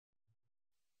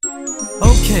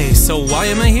Okay, so why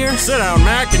am I here? Sit down,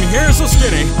 Mac, and here's a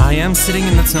skinny. I am sitting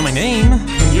and that's not my name.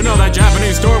 You know that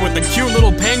Japanese store with the cute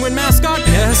little penguin mascot?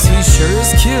 Yes, he sure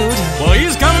is cute. Well,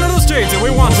 he's coming to the States and we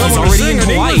want someone to sing an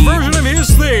English version of his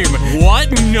theme. What?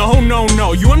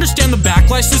 No. You understand the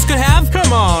backlash this could have?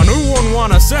 Come on, who wouldn't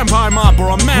want a senpai mop or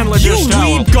a manly dish towel?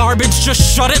 You read garbage, just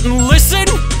shut it and listen!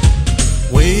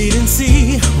 Wait and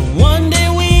see, one day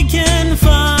we can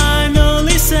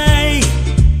finally say,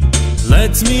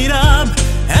 let's meet up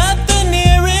at the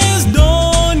nearest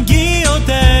Don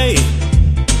Quijote.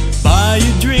 Buy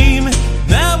a dream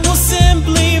that will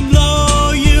simply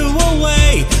blow you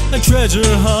away. A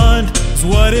treasure hunt is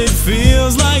what it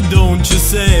feels like, don't you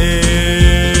say?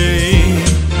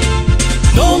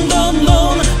 Don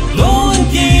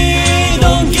Quijote.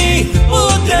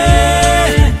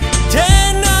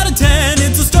 10 out of 10,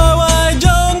 it's a star-wide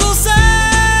jungle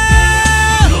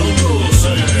sound.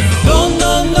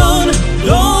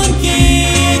 Don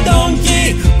Quijote.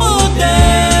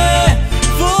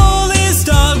 Fully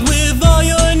stocked with all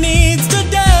your needs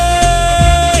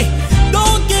today.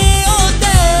 Don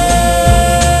Quijote.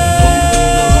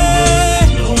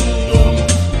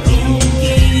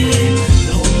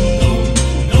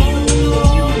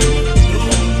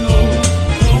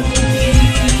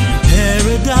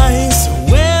 Paradise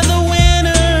where the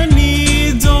winner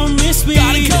needs only speed.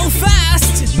 Gotta go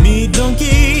fast. Meet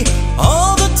Donki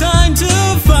all the time to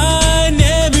find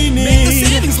every need. Make the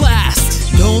savings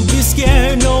last. Don't be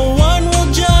scared, no one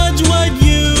will judge what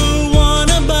you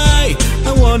wanna buy.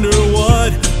 I wonder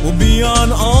what will be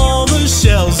on all the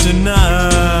shelves tonight.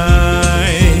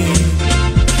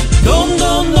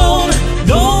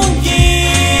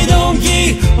 Donki,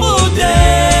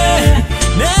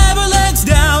 never lets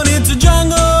down, it's a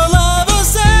jungle of a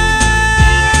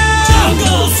sound.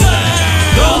 Jungle sound.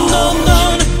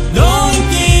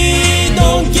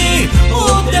 Donki,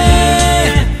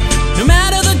 no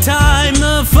matter the time,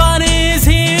 the fun is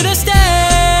here to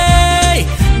stay.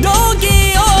 Don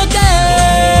Quijote.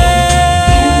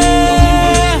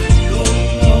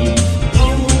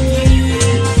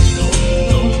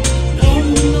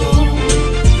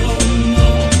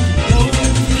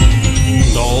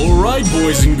 Alright,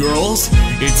 boys and girls,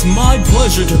 it's my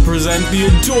pleasure to present the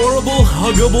adorable,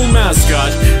 huggable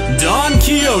mascot, Don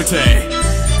Quijote.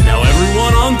 Now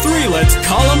everyone on 3, let's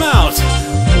call him out.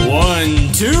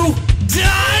 1, 2,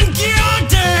 Don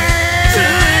Quijote!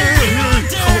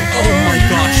 Oh my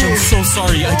gosh, I'm so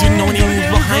sorry. I didn't know anyone was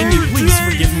behind me. Please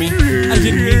forgive me. I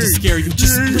didn't mean to scare you.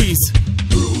 Just please.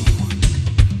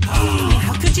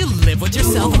 How could you live with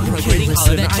yourself appropriating all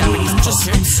of that Japanese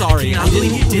culture? I'm sorry. I cannot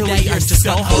believe you did that. You're just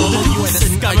so old and you are the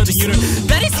scum of the universe.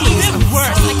 That is even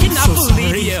worse. I cannot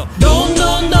believe you. Don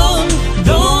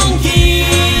Quijote.